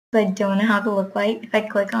I don't know how to look like. If I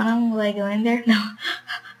click on them, will I go in there? No.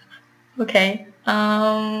 Okay.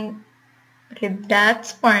 Okay,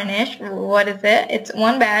 that's furnished. What is it? It's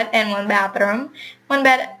one bed and one bathroom. One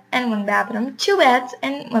bed and one bathroom. Two beds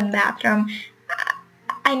and one bathroom.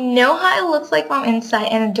 I know how it looks like from inside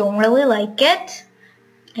and I don't really like it.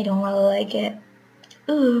 I don't really like it.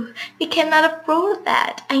 Ooh, you cannot approve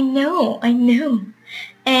that. I know.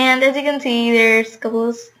 And as you can see, there's a couple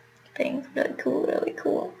of things. Really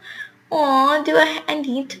cool. Aw, do I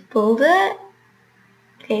need to build it?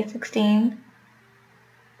 Okay, 16.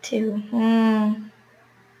 2.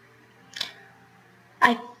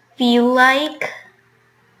 I feel like...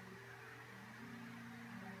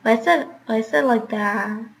 Why is it like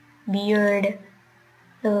that? Weird.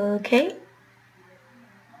 Okay.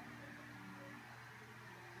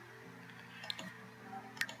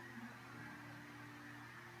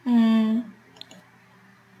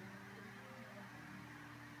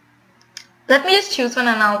 Let me just choose one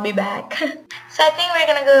and I'll be back. So I think we're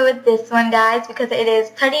gonna go with this one, guys, because it is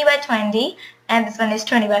 30 by 20 and this one is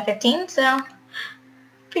 20 by 15, so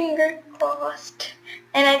finger crossed.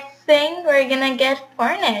 And I think we're gonna get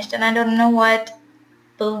furnished and I don't know what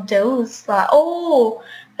bulldoze. Oh,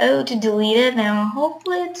 to delete it now.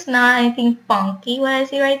 Hopefully it's not anything funky what I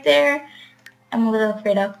see right there. I'm a little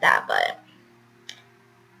afraid of that,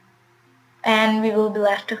 and we will be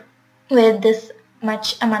left with this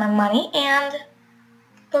much amount of money,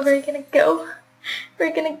 but we're gonna go,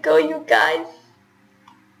 you guys.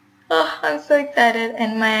 Oh, I'm so excited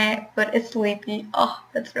and my foot is sleepy. Oh,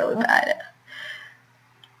 that's really bad.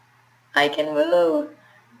 I can move.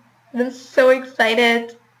 I'm so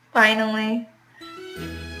excited, finally.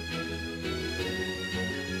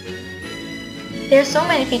 There are so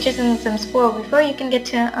many features in The Sims 4 before you can get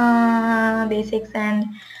to basics and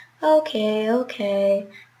okay.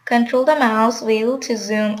 Control the mouse wheel to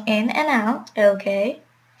zoom in and out. Okay,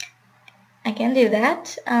 I can do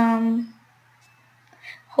that.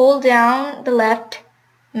 Hold down the left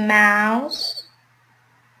mouse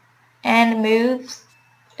and moves.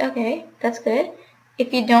 Okay, that's good.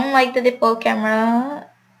 If you don't like the default camera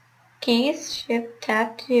keys, shift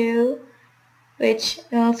tab 2, which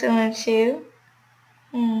will similar to.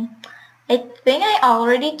 I think I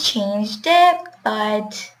already changed it,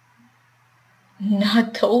 but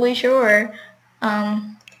not totally sure.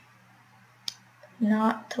 Not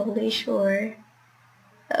totally sure.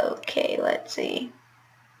 Okay, let's see.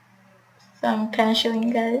 So I'm kind of showing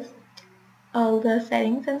you guys all the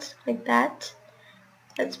settings and stuff like that.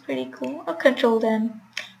 That's pretty cool. I'll control them.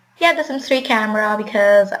 Yeah, the Sims 3 camera,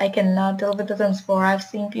 because I cannot deal with the Sims 4. I've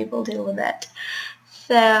seen people deal with it.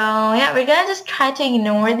 So yeah, we're gonna just try to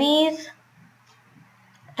ignore these.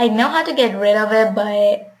 I know how to get rid of it,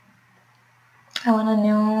 but I want to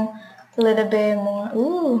know a little bit more.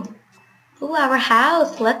 Ooh, our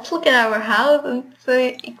house. Let's look at our house. I'm so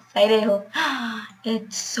excited.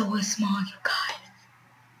 It's so small,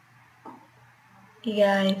 you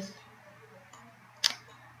guys.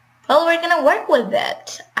 Well, we're gonna work with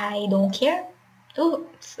it. I don't care. Ooh.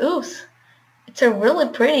 It's a really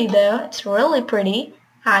pretty though. It's really pretty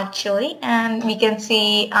actually, and we can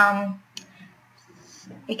see fog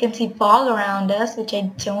around us, which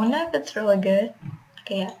I don't know if it's really good.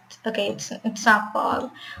 Okay, yeah. Okay, it's not fog.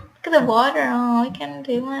 Look at the water. Oh, we can't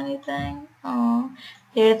do anything. Oh,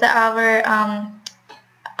 here's our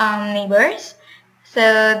neighbors.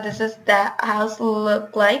 So this is the house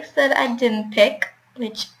look like that I didn't pick,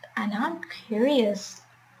 which I'm curious.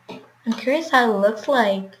 I'm curious how it looks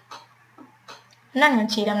like. I'm not gonna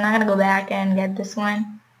cheat. I'm not gonna go back and get this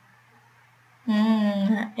one.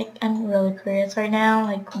 I'm really curious right now.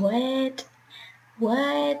 Like what?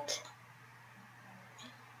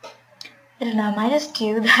 I don't know. I might just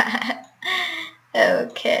do that.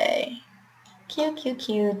 Okay.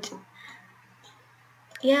 Cute.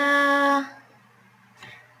 Yeah.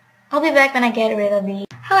 I'll be back when I get rid of these.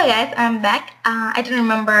 Hello guys, I'm back. I don't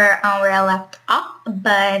remember where I left off,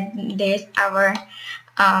 but there's our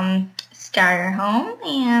starter home,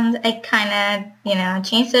 and I kind of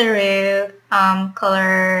changed the roof,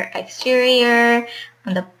 color exterior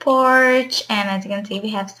on the porch, and as you can see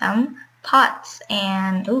we have some pots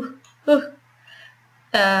and for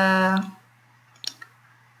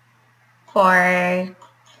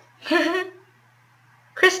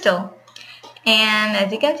crystal. And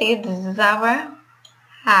as you can see, this is our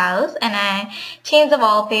house, and I changed the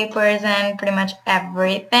wallpapers and pretty much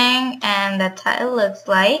everything, and that's how it looks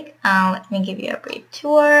like. Let me give you a brief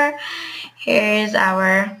tour. Here's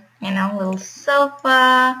our little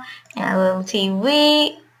sofa and a little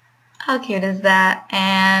TV. How cute is that?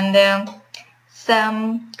 And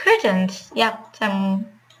some curtains. Yep, some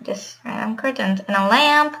just random curtains and a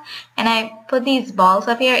lamp. And I put these balls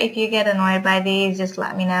up here. If you get annoyed by these, just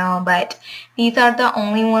let me know. But these are the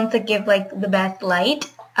only ones that give like the best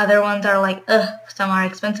light. Other ones are like, ugh, some are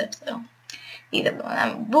expensive. So these are the ones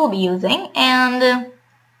I will be using. And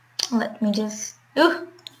let me just,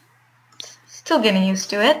 still getting used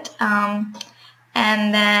to it.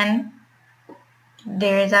 And then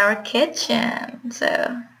there's our kitchen.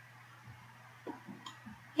 So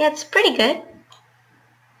yeah, it's pretty good.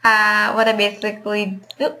 What I basically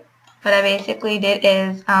did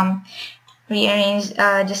is rearrange,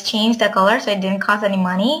 just change the color so it didn't cost any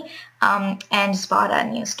money, and just bought a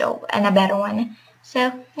new stove and a better one.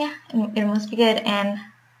 So yeah, it must be good. And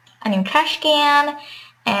a new trash can.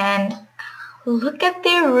 And look at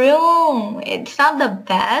their room. It's not the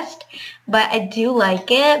best, but I do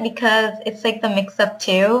like it because it's like the mix-up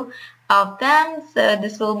too of them. So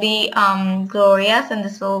this will be Gloria's and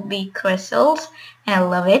this will be Crystal's, and I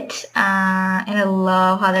love it. And I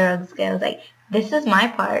love how the rugs go. Like, this is my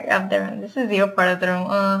part of the room. This is your part of the room.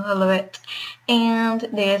 Oh, I love it. And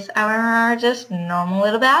there's our just normal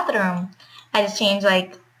little bathroom. I just changed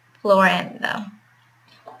like floor and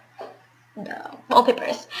the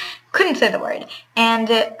wallpapers. Couldn't say the word. And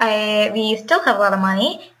we still have a lot of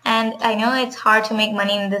money, and I know it's hard to make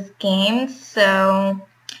money in this game, so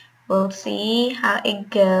we'll see how it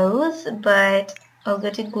goes. But we'll go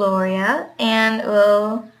to Gloria and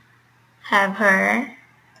we'll have her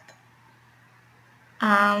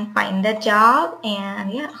find a job.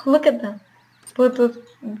 And yeah, look at them.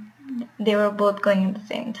 They were both going at the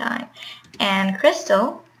same time. And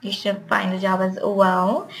Crystal, you should find a job as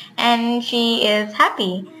well, and she is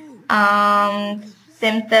happy.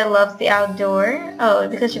 Simta loves the outdoor. Oh,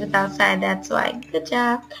 because she was outside, that's why. Good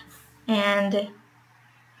job. And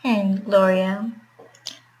Gloria,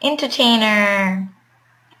 entertainer.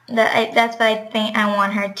 That's what I think I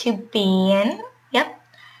want her to be in. Yep.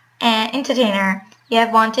 And entertainer. You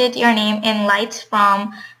have wanted your name in lights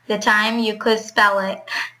from the time you could spell it.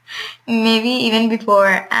 Maybe even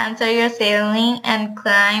before. Answer your sailing and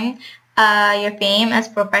climb your fame as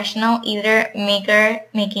professional either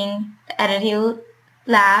making the attitude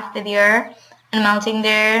laugh with your and melting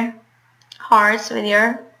their hearts with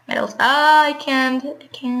your medals. I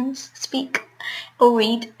can't speak or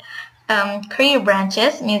read. Career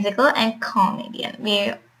branches, musical and comedian.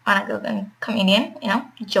 We wanna go in comedian, you know,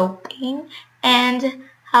 joking. And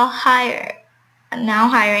how now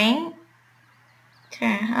hiring.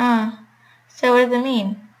 So what does it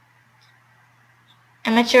mean?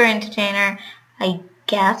 Amateur entertainer. I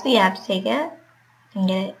guess we have to take it and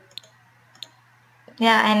get it.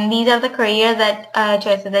 Yeah, and these are the career that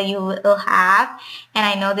choices that you will have, and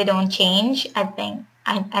I know they don't change. I think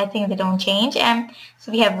they don't change. And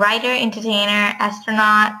so we have writer, entertainer,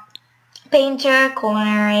 astronaut, painter,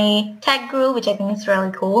 culinary, tech group, which I think is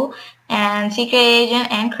really cool, and secret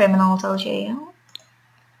agent and criminals. I'll show you.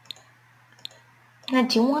 And I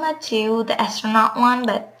do want to do the astronaut one,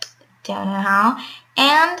 but don't know how.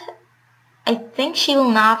 And I think she will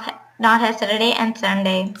not have Saturday and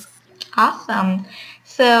Sunday. Awesome.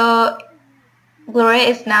 So Gloria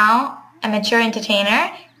is now a mature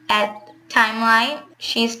entertainer. At timeline,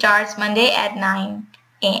 she starts Monday at 9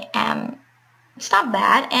 a.m. It's not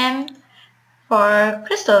bad. And for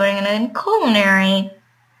Crystal, we're gonna do culinary.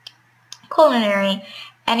 Culinary.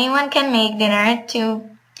 Anyone can make dinner to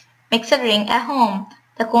mix a drink at home.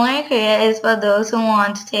 The culinary career is for those who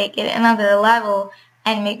want to take it another level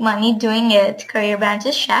and make money doing it. Career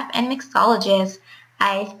branches chef and mixologist.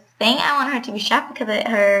 I think I want her to be chef because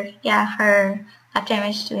her lifetime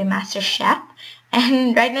is to be master chef.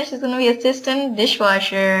 And right now she's going to be assistant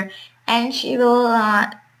dishwasher. And she will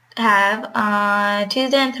have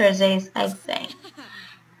Tuesday and Thursdays, I think.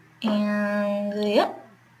 And yep.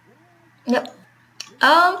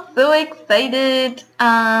 I'm so excited.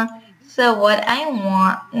 So what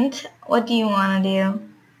do you want to do?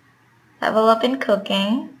 Level up in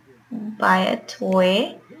cooking, buy a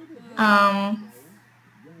toy,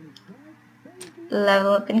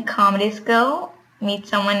 level up in comedy skill, meet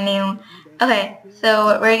someone new. Okay, so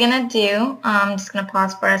what we're gonna do, I'm just gonna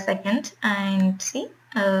pause for a second and see.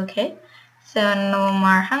 Okay, so no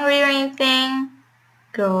more hungry or anything.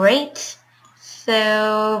 Great.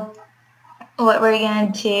 So what we're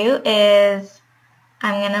gonna do is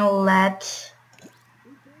I'm gonna let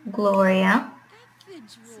Gloria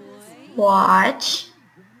watch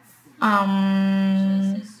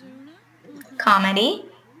comedy,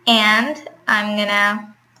 and I'm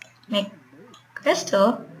gonna make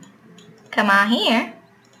Crystal come out here.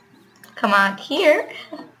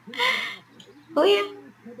 Oh yeah.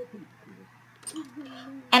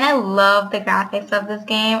 and I love the graphics of this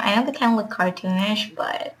game. I know they kind of look cartoonish,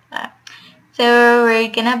 but so we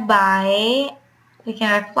can buy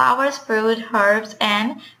flowers, fruit, herbs,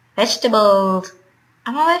 and vegetables.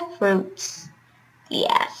 I'm gonna buy fruits.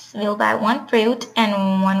 Yes, we'll buy 1 fruit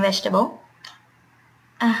and 1 vegetable.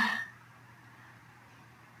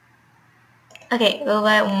 Okay, we'll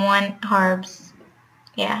buy 1 herbs.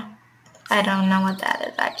 Yeah, I don't know what that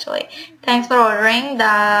is actually. Thanks for ordering.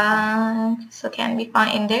 The so can be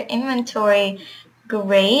found in their inventory.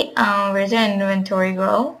 Great. Where's your inventory,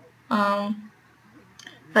 girl?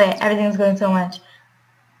 Okay, everything's going so much.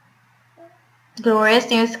 Glorious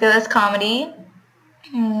new skill is comedy.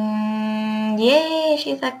 Yay,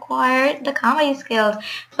 she's acquired the comedy skills.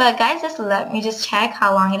 But guys, just let me just check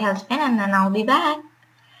how long it has been, and then I'll be back.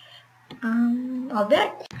 I'll be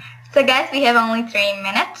back. So guys, we have only 3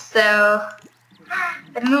 minutes, so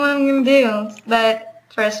I don't know what I'm gonna do. But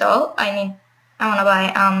first of all, I wanna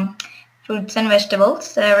buy fruits and vegetables.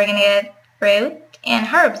 So we're gonna get fruit and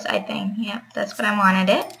herbs, I think. Yeah, that's what I wanted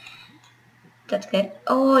it. That's good.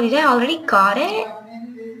 Oh, did I already got it?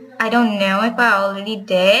 I don't know if I already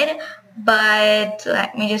did, but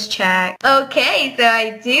let me just check. Okay, so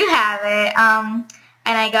I do have it.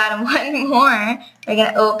 And I got 1 more. We're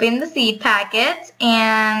gonna open the seed packets,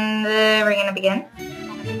 and we're gonna begin.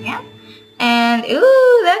 Yeah. And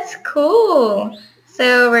ooh, that's cool.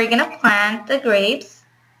 So we're gonna plant the grapes.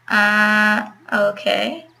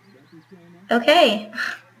 Okay. Okay.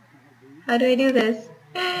 How do I do this?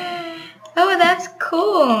 Oh, that's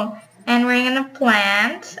cool. And we're gonna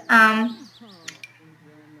plant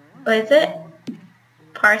what is it?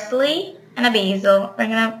 Parsley and a basil. We're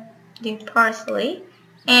gonna do parsley.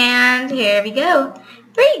 And here we go.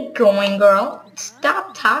 Where are you going, girl?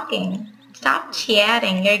 Stop talking. Stop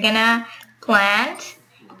chatting. You're gonna plant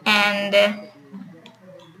and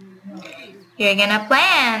you're gonna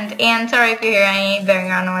plant. And sorry if you hear any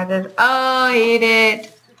background noises. Oh, I hate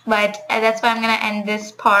it. But that's why I'm gonna end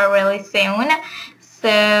this part really soon.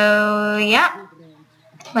 So yeah,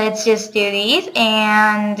 let's just do these,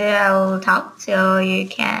 and I'll talk so you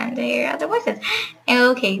can hear other voices.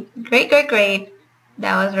 Okay, great.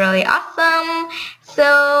 That was really awesome.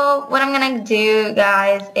 So what I'm gonna do,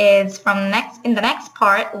 guys, is in the next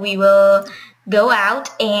part we will go out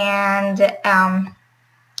and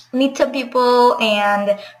meet some people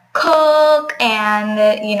and cook and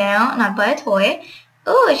not buy a toy.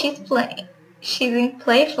 Oh, she's being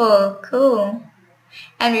playful. Cool.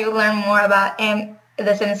 And we will learn more about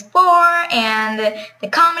The Sims 4 and the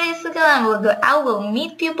comedy skill, and we'll go out, we'll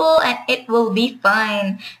meet people, and it will be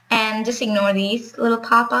fun. And just ignore these little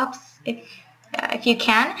pop-ups if you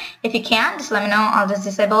can. If you can't, just let me know. I'll just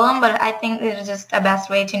disable them. But I think it's just the best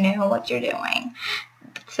way to know what you're doing.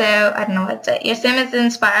 So I don't know what to say. Your Sim is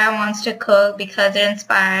inspired, wants to cook because they're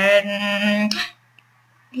inspired.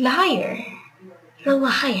 Liar. You're a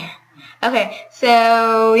liar. Okay,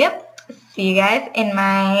 so yep. See you guys in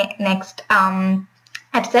my next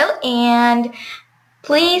episode, and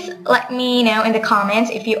please let me know in the comments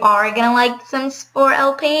if you are gonna like Sims 4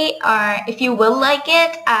 LP, or if you will like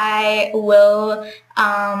it. I will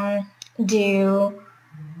do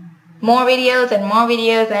more videos,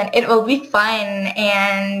 and it will be fun.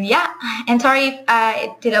 And yeah, and sorry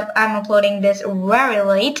if I'm uploading this very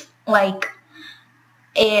late. Like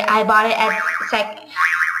I bought it at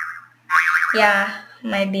yeah.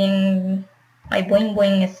 My boing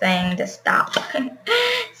boing is saying to stop.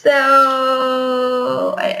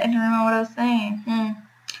 So I don't know what I was saying.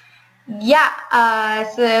 Yeah,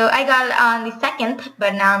 so I got it on the 2nd,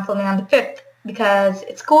 but now I'm filming on the 5th because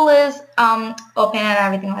school is open and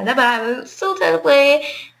everything like that. But I will still try to play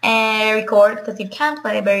and record, because you can't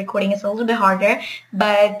play by recording. It's a little bit harder,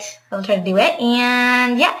 but I'll try to do it.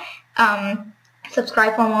 And yeah,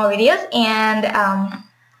 subscribe for more videos, and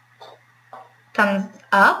thumbs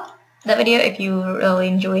up the video if you really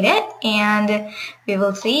enjoyed it, and we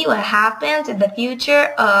will see what happens in the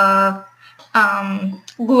future of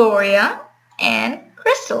Gloria and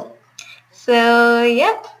Crystal. So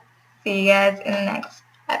yep, see you guys in the next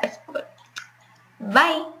episode.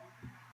 Bye.